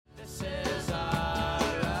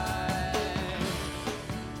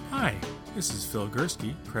This is Phil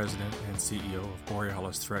Gursky, President and CEO of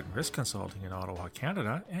Borealis Threat and Risk Consulting in Ottawa,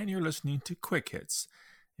 Canada, and you're listening to Quick Hits,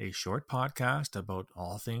 a short podcast about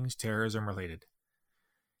all things terrorism related.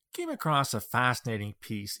 Came across a fascinating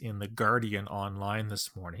piece in The Guardian online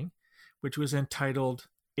this morning, which was entitled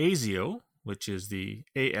ASIO, which is the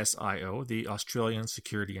ASIO, the Australian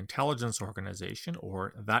Security Intelligence Organization,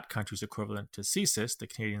 or that country's equivalent to CSIS, the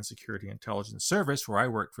Canadian Security Intelligence Service, where I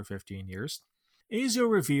worked for 15 years.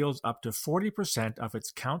 ASIO reveals up to 40% of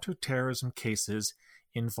its counterterrorism cases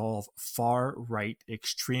involve far-right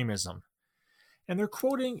extremism. And they're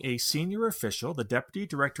quoting a senior official, the Deputy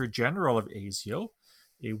Director General of ASIO,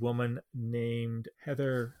 a woman named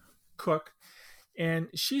Heather Cook, and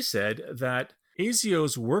she said that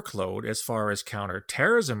ASIO's workload as far as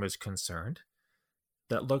counterterrorism is concerned,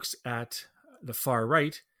 that looks at the far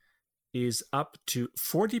right, is up to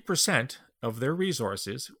 40% of their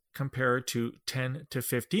resources compared to 10 to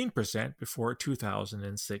 15% before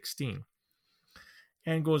 2016.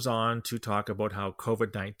 And goes on to talk about how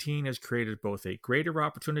COVID-19 has created both a greater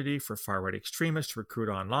opportunity for far-right extremists to recruit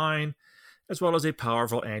online, as well as a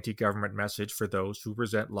powerful anti-government message for those who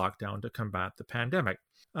resent lockdown to combat the pandemic.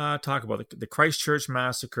 Talk about the Christchurch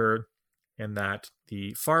massacre, and that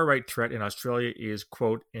the far-right threat in Australia is,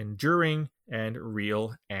 quote, enduring and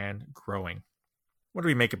real and growing. What do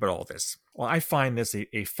we make about all this? Well, I find this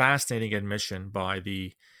a fascinating admission by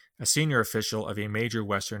a senior official of a major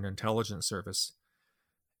Western intelligence service.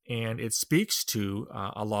 And it speaks to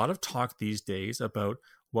a lot of talk these days about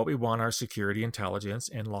what we want our security intelligence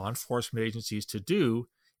and law enforcement agencies to do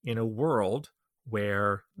in a world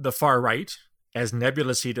where the far right, as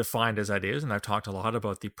nebulously defined as that is, and I've talked a lot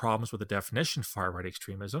about the problems with the definition of far-right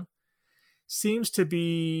extremism, seems to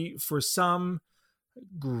be, for some,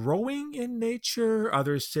 growing in nature.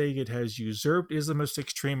 Others say it has usurped Islamist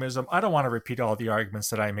extremism. I don't want to repeat all the arguments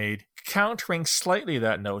that I made, countering slightly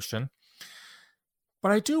that notion.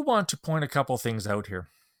 But I do want to point a couple things out here.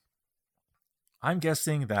 I'm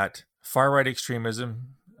guessing that far-right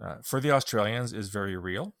extremism for the Australians is very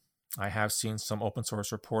real. I have seen some open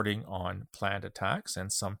source reporting on planned attacks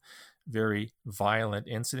and some very violent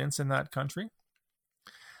incidents in that country.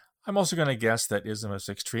 I'm also going to guess that Islamist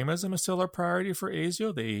extremism is still a priority for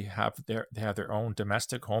ASIO. They have their own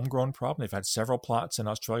domestic homegrown problem. They've had several plots in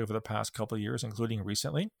Australia over the past couple of years, including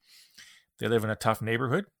recently. They live in a tough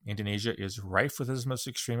neighborhood. Indonesia is rife with Islamist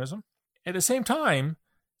extremism. At the same time,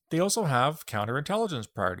 they also have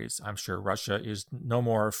counterintelligence priorities. I'm sure Russia is no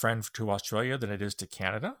more a friend to Australia than it is to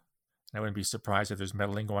Canada. I wouldn't be surprised if there's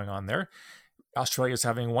meddling going on there. Australia is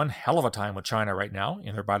having one hell of a time with China right now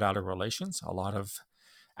in their bilateral relations. A lot of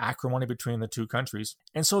acrimony between the two countries.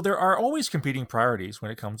 And so there are always competing priorities when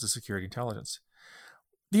it comes to security intelligence.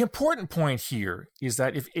 The important point here is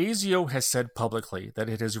that if ASIO has said publicly that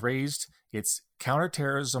it has raised its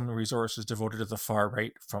counterterrorism resources devoted to the far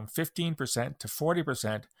right from 15% to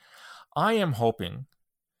 40%, I am hoping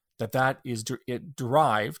that is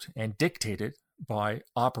derived and dictated by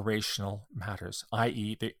operational matters,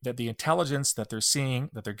 i.e. that the intelligence that they're seeing,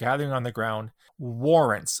 that they're gathering on the ground,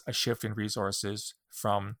 warrants a shift in resources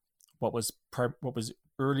from what was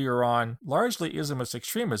earlier on largely Islamist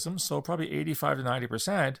extremism, so probably 85 to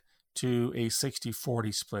 90%, to a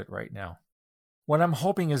 60-40 split right now. What I'm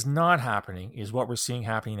hoping is not happening is what we're seeing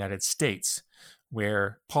happening in the United States,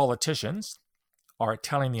 where politicians are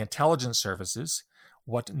telling the intelligence services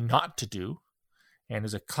what not to do. And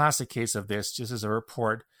there's a classic case of this, just as a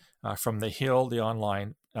report from The Hill, the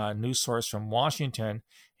online news source from Washington,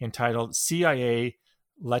 entitled CIA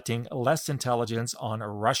Letting Less Intelligence on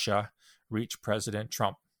Russia Reach President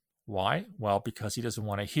Trump. Why? Well, because he doesn't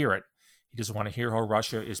want to hear it. He doesn't want to hear how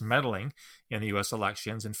Russia is meddling in the U.S.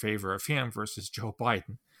 elections in favor of him versus Joe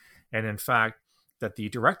Biden. And in fact, that the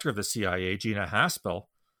director of the CIA, Gina Haspel,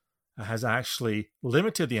 has actually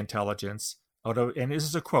limited the intelligence and this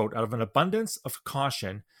is a quote, out of an abundance of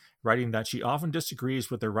caution, writing that she often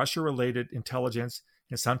disagrees with the Russia-related intelligence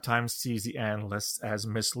and sometimes sees the analysts as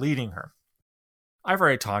misleading her. I've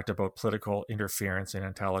already talked about political interference in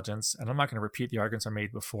intelligence, and I'm not going to repeat the arguments I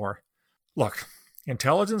made before. Look,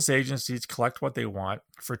 intelligence agencies collect what they want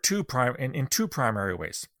in two primary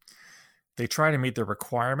ways. They try to meet the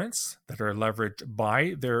requirements that are leveraged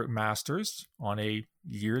by their masters on a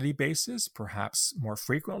yearly basis, perhaps more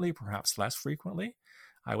frequently, perhaps less frequently.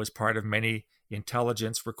 I was part of many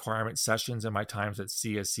intelligence requirement sessions in my times at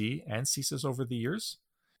CSE and CSIS over the years.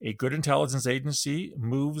 A good intelligence agency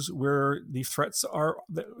moves where the threats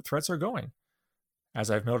are going. As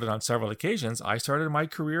I've noted on several occasions, I started my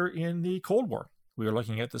career in the Cold War. We were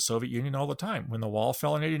looking at the Soviet Union all the time. When the wall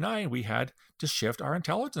fell in '89, we had to shift our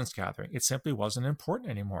intelligence gathering. It simply wasn't important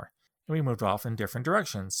anymore. and we moved off in different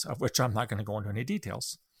directions, of which I'm not going to go into any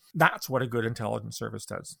details. That's what a good intelligence service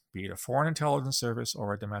does, be it a foreign intelligence service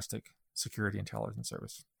or a domestic security intelligence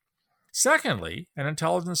service. Secondly, an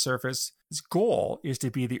intelligence service's goal is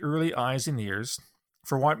to be the early eyes and ears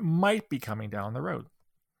for what might be coming down the road.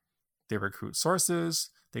 They recruit sources,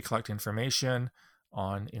 they collect information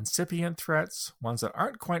on incipient threats, ones that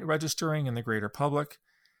aren't quite registering in the greater public,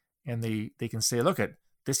 and they can say, look,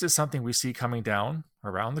 this is something we see coming down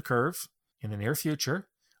around the curve in the near future.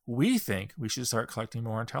 We think we should start collecting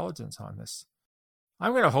more intelligence on this.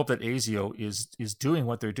 I'm going to hope that ASIO is doing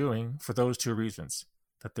what they're doing for those two reasons,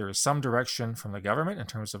 that there is some direction from the government in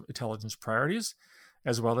terms of intelligence priorities,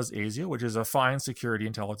 as well as ASIO, which is a fine security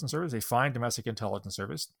intelligence service, a fine domestic intelligence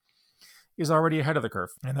service, is already ahead of the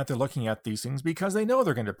curve, and that they're looking at these things because they know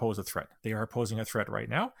they're going to pose a threat. They are posing a threat right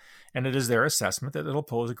now, and it is their assessment that it'll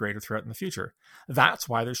pose a greater threat in the future. That's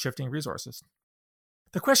why they're shifting resources.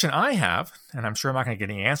 The question I have, and I'm sure I'm not going to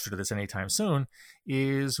get any answer to this anytime soon,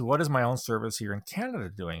 is what is my own service here in Canada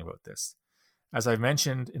doing about this? As I've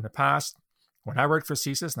mentioned in the past, when I worked for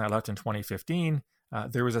CSIS and I left in 2015,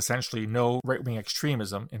 there was essentially no right-wing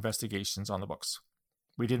extremism investigations on the books.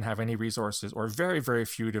 We didn't have any resources, or very, very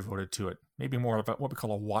few devoted to it. Maybe more about what we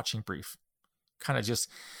call a watching brief. Kind of just,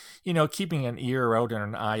 keeping an ear out and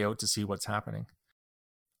an eye out to see what's happening.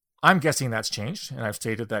 I'm guessing that's changed, and I've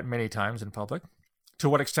stated that many times in public. To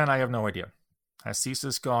what extent, I have no idea. Has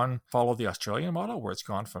CSIS followed the Australian model, where it's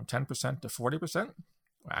gone from 10% to 40%? Well,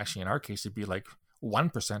 actually, in our case, it'd be like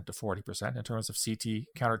 1% to 40% in terms of CT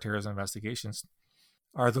counterterrorism investigations.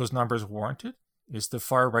 Are those numbers warranted? Is the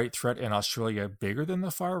far-right threat in Australia bigger than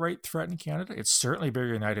the far-right threat in Canada? It's certainly bigger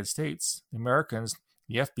in the United States. The Americans,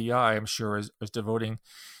 the FBI, I'm sure, is devoting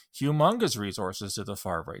humongous resources to the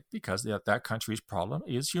far-right because that country's problem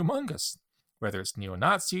is humongous. Whether it's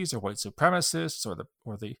neo-Nazis or white supremacists or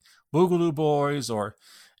the Boogaloo Boys or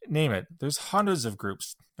name it, there's hundreds of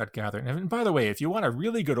groups that gather. And by the way, if you want a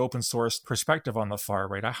really good open source perspective on the far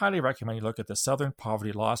right, I highly recommend you look at the Southern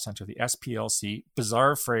Poverty Law Center, the SPLC.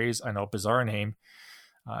 Bizarre phrase, I know, bizarre name,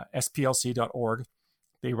 SPLC.org.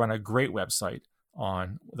 They run a great website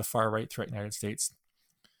on the far right threat in the United States.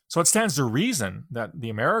 So it stands to reason that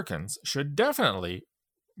the Americans should definitely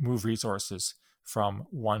move resources from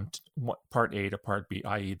part A to part B,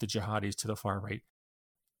 i.e. the jihadis to the far right.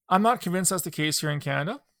 I'm not convinced that's the case here in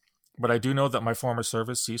Canada, but I do know that my former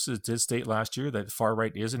service, CSIS, did state last year that far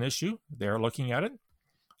right is an issue. They're looking at it.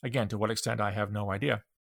 Again, to what extent, I have no idea.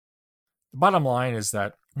 The bottom line is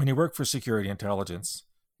that when you work for security intelligence,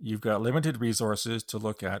 you've got limited resources to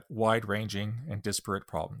look at wide-ranging and disparate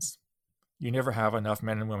problems. You never have enough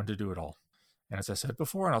men and women to do it all. And as I said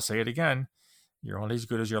before, and I'll say it again, you're only as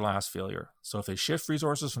good as your last failure. So if they shift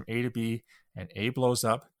resources from A to B and A blows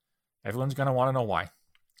up, everyone's going to want to know why.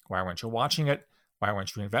 Why weren't you watching it? Why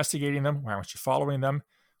weren't you investigating them? Why weren't you following them?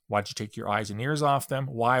 Why'd you take your eyes and ears off them?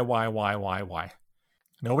 Why?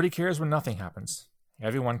 Nobody cares when nothing happens.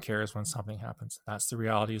 Everyone cares when something happens. That's the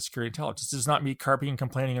reality of security intelligence. This is not me carping,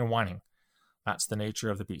 complaining, and whining. That's the nature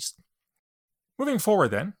of the beast. Moving forward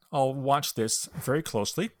then, I'll watch this very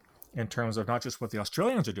closely in terms of not just what the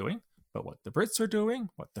Australians are doing, but what the Brits are doing,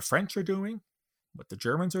 what the French are doing, what the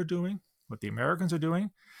Germans are doing, what the Americans are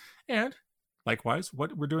doing, and likewise,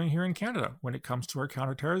 what we're doing here in Canada when it comes to our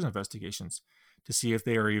counterterrorism investigations to see if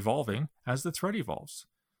they are evolving as the threat evolves.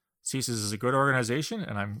 CSIS is a good organization,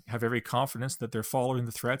 and I have every confidence that they're following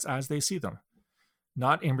the threats as they see them.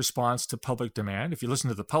 Not in response to public demand. If you listen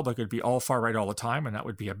to the public, it'd be all far right all the time, and that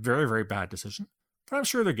would be a very, very bad decision. But I'm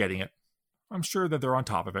sure they're getting it. I'm sure that they're on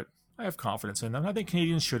top of it. I have confidence in them. I think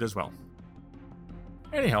Canadians should as well.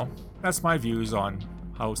 Anyhow, that's my views on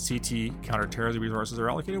how CT counterterrorism resources are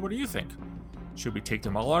allocated. What do you think? Should we take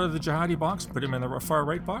them all out of the jihadi box, put them in the far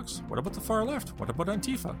right box? What about the far left? What about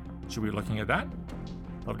Antifa? Should we be looking at that?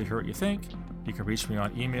 Love to hear what you think. You can reach me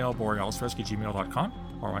on email,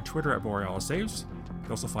 borealisrescue@gmail.com, or on Twitter @BorealisSaves. You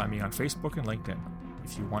can also find me on Facebook and LinkedIn.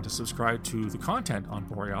 If you want to subscribe to the content on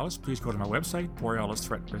Borealis, please go to my website,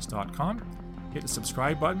 borealisthreatandrisk.com. Hit the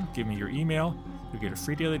subscribe button, give me your email. You'll get a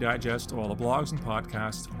free daily digest of all the blogs and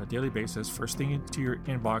podcasts on a daily basis, first thing into your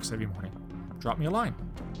inbox every morning. Drop me a line.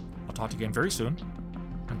 I'll talk to you again very soon.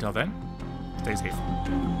 Until then, stay safe.